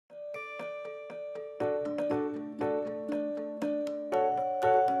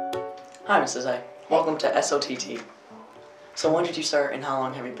Hi, Mrs. A. Welcome to SOTT. So when did you start and how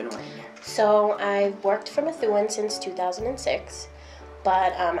long have you been working here? So I've worked for VIII since 2006,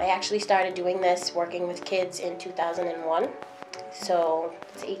 but I actually started doing this working with kids in 2001. So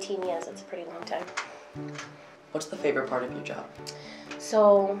it's 18 years, it's a pretty long time. What's the favorite part of your job?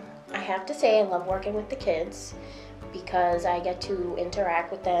 So I have to say I love working with the kids because I get to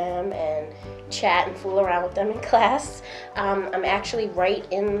interact with them and chat and fool around with them in class. I'm actually right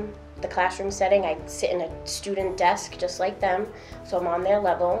in the classroom setting. I sit in a student desk just like them, so I'm on their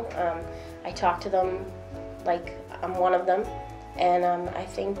level. I talk to them like I'm one of them, and I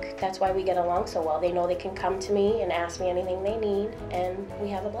think that's why we get along so well. They know they can come to me and ask me anything they need, and we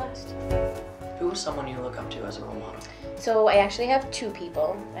have a blast. Who is someone you look up to as a role model? So I actually have two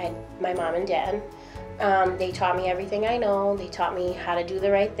people. I had my mom and dad. They taught me everything I know. They taught me how to do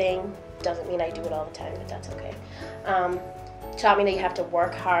the right thing. Doesn't mean I do it all the time, but that's okay. Taught me that you have to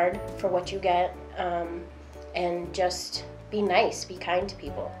work hard for what you get, and just be nice, be kind to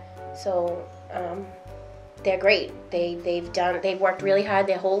people. So they're great. They've worked really hard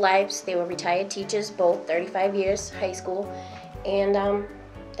their whole lives. They were retired teachers, both 35 years, high school, and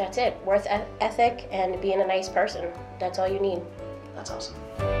that's it. Work ethic and being a nice person. That's all you need. That's awesome.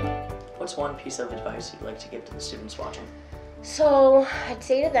 What's one piece of advice you'd like to give to the students watching? So I'd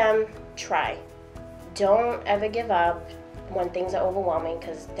say to them, try. Don't ever give up when things are overwhelming,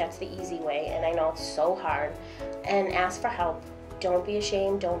 because that's the easy way, and I know it's so hard. And ask for help. Don't be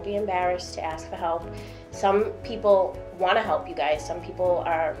ashamed, don't be embarrassed to ask for help. Some people want to help you guys. Some people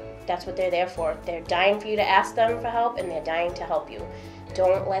that's what they're there for. They're dying for you to ask them for help, and they're dying to help you.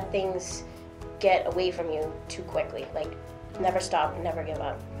 Don't let things get away from you too quickly. Like, never stop, never give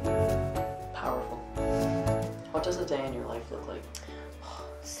up. Powerful. What does a day in your life look like?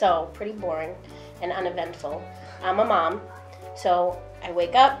 So, pretty boring and uneventful. I'm a mom, so I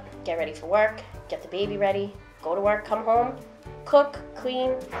wake up, get ready for work, get the baby ready, go to work, come home, cook,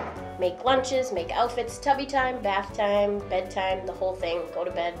 clean, make lunches, make outfits, tubby time, bath time, bedtime, the whole thing, go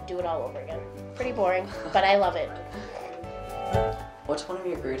to bed, do it all over again. Pretty boring, but I love it. What's one of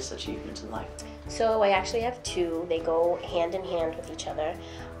your greatest achievements in life? So I actually have two. They go hand in hand with each other.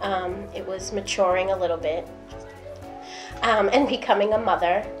 It was maturing a little bit and becoming a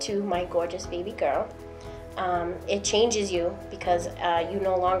mother to my gorgeous baby girl. It changes you because you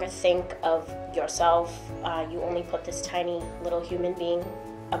no longer think of yourself. You only put this tiny little human being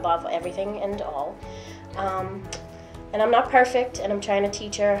above everything and all. And I'm not perfect, and I'm trying to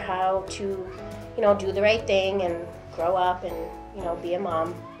teach her how to, do the right thing and grow up and, be a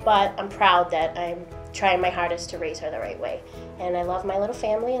mom. But I'm proud that I'm trying my hardest to raise her the right way. And I love my little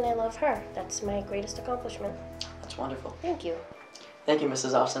family, and I love her. That's my greatest accomplishment. That's wonderful. Thank you. Thank you,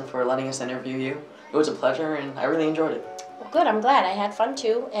 Mrs. Austin, for letting us interview you. It was a pleasure, and I really enjoyed it. Well, good. I'm glad. I had fun,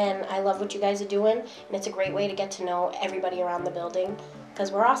 too, and I love what you guys are doing, and it's a great way to get to know everybody around the building,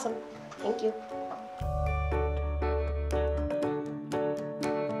 because we're awesome. Thank you.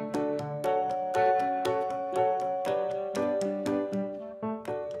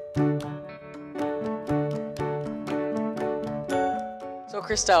 So,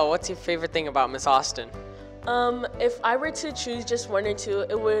 Christelle, what's your favorite thing about Miss Austin? If I were to choose just one or two,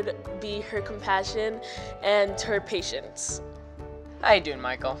 it would be her compassion and her patience. How you doing,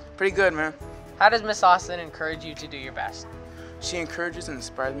 Michael? Pretty good, man. How does Miss Austin encourage you to do your best? She encourages and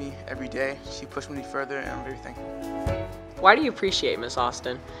inspires me every day. She pushed me further, and I'm very thankful. Why do you appreciate Miss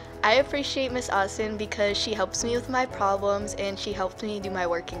Austin? I appreciate Miss Austin because she helps me with my problems and she helps me do my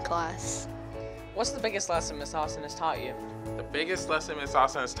work in class. What's the biggest lesson Miss Austin has taught you? The biggest lesson Miss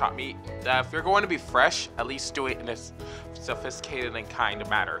Austin has taught me that if you're going to be fresh, at least do it in a sophisticated and kind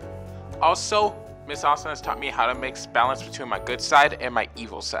manner. Also, Miss Austin has taught me how to mix balance between my good side and my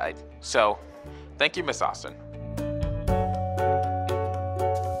evil side. So, thank you, Miss Austin.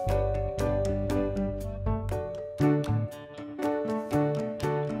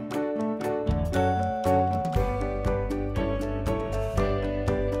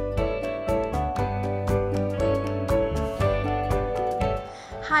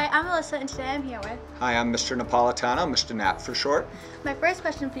 Hi, I'm Alyssa, and today I'm here with... Hi, I'm Mr. Napolitano, Mr. Nap for short. My first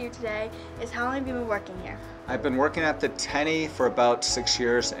question for you today is how long have you been working here? I've been working at the Tenney for about 6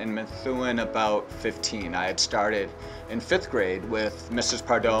 years and Methuen about 15. I had started in 5th grade with Mrs.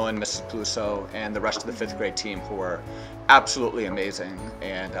 Pardo and Mrs. Peluso and the rest of the 5th grade team, who were absolutely amazing.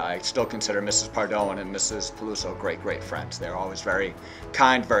 And I still consider Mrs. Pardo and Mrs. Peluso great friends. They're always very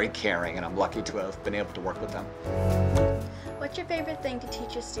kind, very caring, and I'm lucky to have been able to work with them. What What's your favorite thing to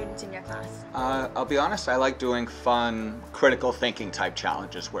teach your students in your class? I'll be honest, I like doing fun, critical thinking type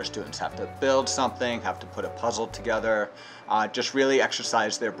challenges where students have to build something, have to put a puzzle together, just really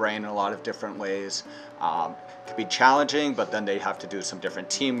exercise their brain in a lot of different ways. It can be challenging, but then they have to do some different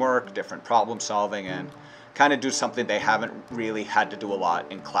teamwork, different problem solving, and kind of do something they haven't really had to do a lot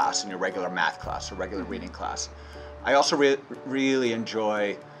in class, in your regular math class or regular reading class. I also really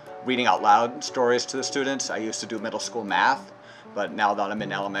enjoy reading out loud stories to the students. I used to do middle school math, but now that I'm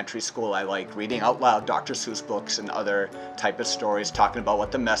in elementary school, I like reading out loud Dr. Seuss books and other type of stories, talking about what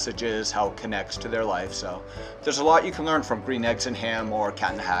the message is, how it connects to their life. So there's a lot you can learn from Green Eggs and Ham or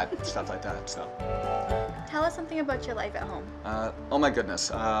Cat in the Hat, stuff like that. So. Tell us something about your life at home. Oh my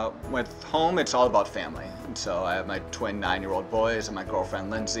goodness. With home, it's all about family. And so I have my twin 9-year-old boys and my girlfriend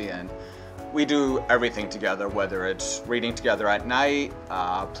Lindsay, and we do everything together, whether it's reading together at night,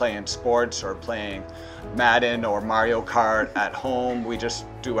 playing sports, or playing Madden or Mario Kart at home. We just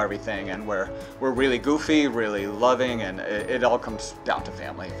do everything, and we're really goofy, really loving, and it all comes down to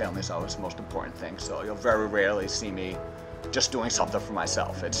family. Family's always the most important thing, so you'll very rarely see me just doing something for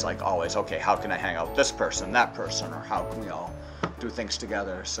myself. It's like always, okay, how can I hang out with this person, that person, or how can we all do things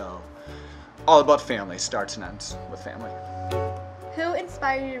together? So all about family, starts and ends with family. Who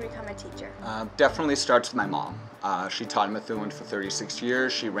inspired you to become a teacher? Definitely starts with my mom. She taught in Methuen for 36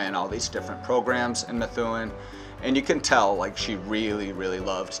 years. She ran all these different programs in Methuen. And you can tell, like, she really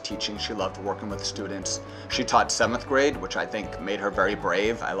loved teaching. She loved working with students. She taught 7th grade, which I think made her very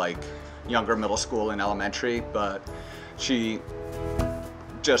brave. I like younger middle school and elementary, but she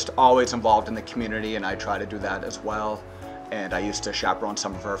just always involved in the community, and I try to do that as well. And I used to chaperone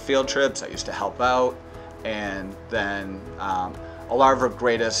some of her field trips. I used to help out. And then a lot of her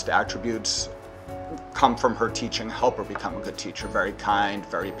greatest attributes come from her teaching, help her become a good teacher. Very kind,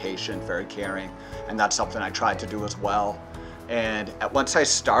 very patient, very caring, and that's something I tried to do as well. And once I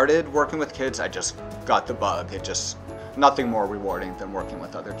started working with kids, I just got the bug. It just, nothing more rewarding than working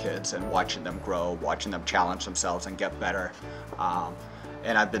with other kids and watching them grow, watching them challenge themselves and get better.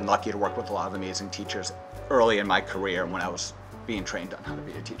 And I've been lucky to work with a lot of amazing teachers early in my career when I was being trained on how to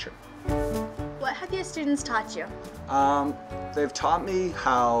be a teacher. What have your students taught you? They've taught me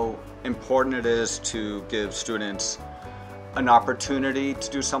how important it is to give students an opportunity to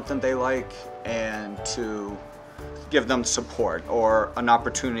do something they like and to give them support or an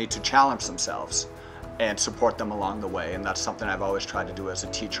opportunity to challenge themselves and support them along the way. And that's something I've always tried to do as a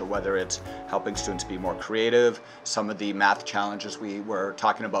teacher, whether it's helping students be more creative. Some of the math challenges we were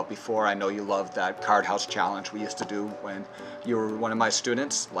talking about before, I know you loved that card house challenge we used to do when you were one of my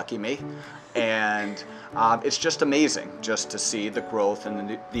students, lucky me. And it's just amazing just to see the growth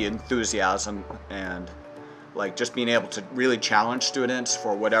and the enthusiasm and like just being able to really challenge students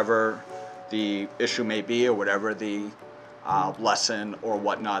for whatever the issue may be or whatever the lesson or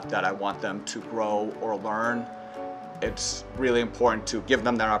whatnot that I want them to grow or learn. It's really important to give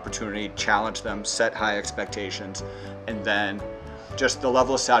them that opportunity, challenge them, set high expectations, and then just the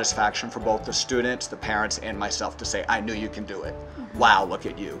level of satisfaction for both the students, the parents, and myself to say, I knew you can do it. Wow, look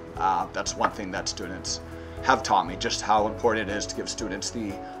at you. That's one thing that students have taught me, just how important it is to give students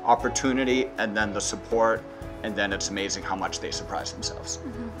the opportunity and then the support, and then it's amazing how much they surprise themselves.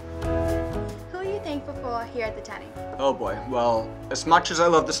 Who are you thankful for here at the Tenney? Oh boy, well, as much as I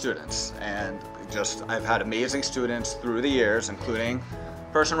love the students, and just I've had amazing students through the years, including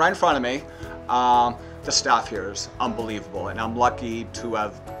the person right in front of me, the staff here is unbelievable, and I'm lucky to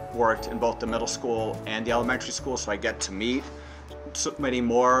have worked in both the middle school and the elementary school, so I get to meet so many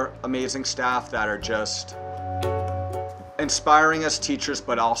more amazing staff that are just inspiring as teachers,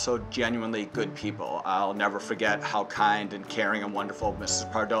 but also genuinely good people. I'll never forget how kind and caring and wonderful Mrs.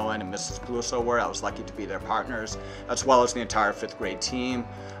 Pardoin and Mrs. Peluso were. I was lucky to be their partners, as well as the entire 5th grade team.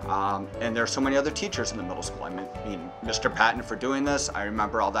 And there are so many other teachers in the middle school. I mean, Mr. Patton for doing this. I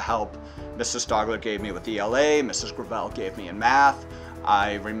remember all the help Mrs. Stogler gave me with ELA, Mrs. Gravel gave me in math.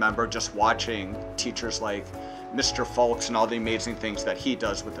 I remember just watching teachers like Mr. Folks and all the amazing things that he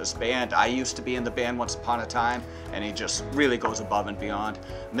does with his band. I used to be in the band once upon a time, and he just really goes above and beyond.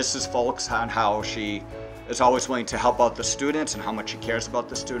 Mrs. Folks, on how she is always willing to help out the students and how much she cares about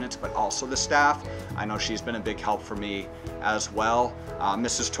the students, but also the staff. I know she's been a big help for me as well.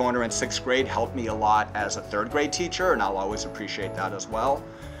 Mrs. Torner in 6th grade helped me a lot as a 3rd grade teacher, and I'll always appreciate that as well.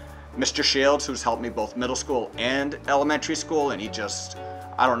 Mr. Shields, who's helped me both middle school and elementary school, and he just,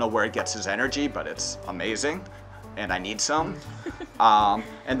 I don't know where he gets his energy, but it's amazing, and I need some.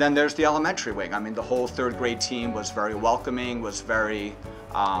 And then there's the elementary wing. I mean, the whole 3rd grade team was very welcoming, was very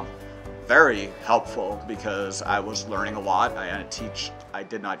very helpful because I was learning a lot. I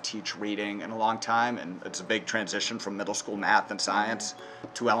did not teach reading in a long time, and it's a big transition from middle school math and science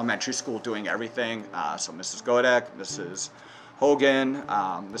to elementary school doing everything. So Mrs. Godek, Mrs. Hogan,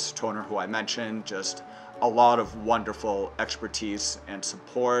 Mrs. Toner, who I mentioned, just a lot of wonderful expertise and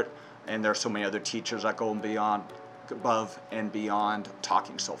support. And there are so many other teachers that go above and beyond.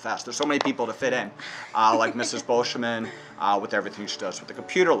 Talking so fast. There's so many people to fit in, like Mrs. Boschman with everything she does with the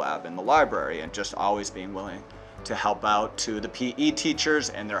computer lab and the library, and just always being willing to help out, to the PE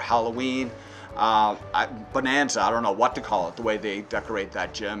teachers and their Halloween bonanza. I don't know what to call it, the way they decorate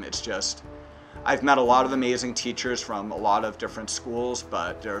that gym. It's just, I've met a lot of amazing teachers from a lot of different schools,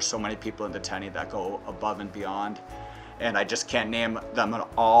 but there are so many people in the Tenney that go above and beyond, and I just can't name them at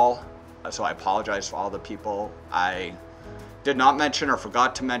all. So I apologize for all the people I did not mention or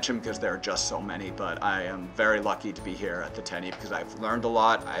forgot to mention, because there are just so many. But I am very lucky to be here at the Tenney because I've learned a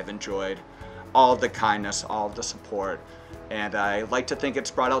lot. I've enjoyed all of the kindness, all of the support, and I like to think it's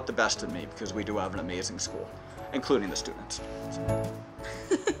brought out the best in me, because we do have an amazing school, including the students.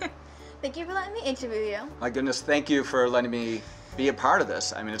 Thank you for letting me interview you. My goodness, thank you for letting me be a part of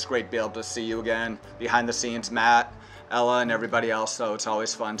this. I mean, it's great to be able to see you again behind the scenes, Matt, Ella, and everybody else. So it's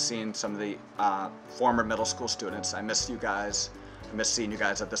always fun seeing some of the former middle school students. I miss you guys. I miss seeing you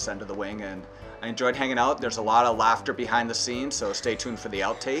guys at this end of the wing, and I enjoyed hanging out. There's a lot of laughter behind the scenes, so stay tuned for the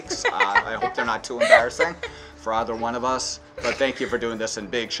outtakes. I hope they're not too embarrassing for either one of us. But thank you for doing this, and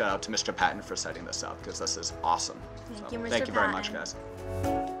big shout out to Mr. Patton for setting this up, because this is awesome. Thank you, Mr. Thank you very Patton. much, guys.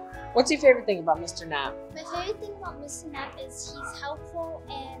 What's your favorite thing about Mr. Knapp? My favorite thing about Mr. Knapp is he's helpful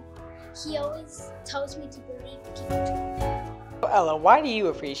and he always tells me to believe and keep it. Ella, why do you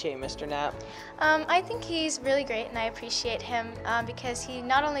appreciate Mr. Knapp? I think he's really great, and I appreciate him because he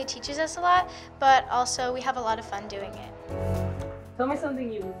not only teaches us a lot, but also we have a lot of fun doing it. Tell me something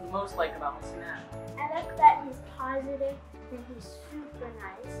you most like about Mr. Knapp. I like that he's positive and he's super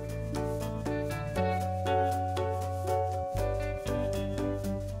nice.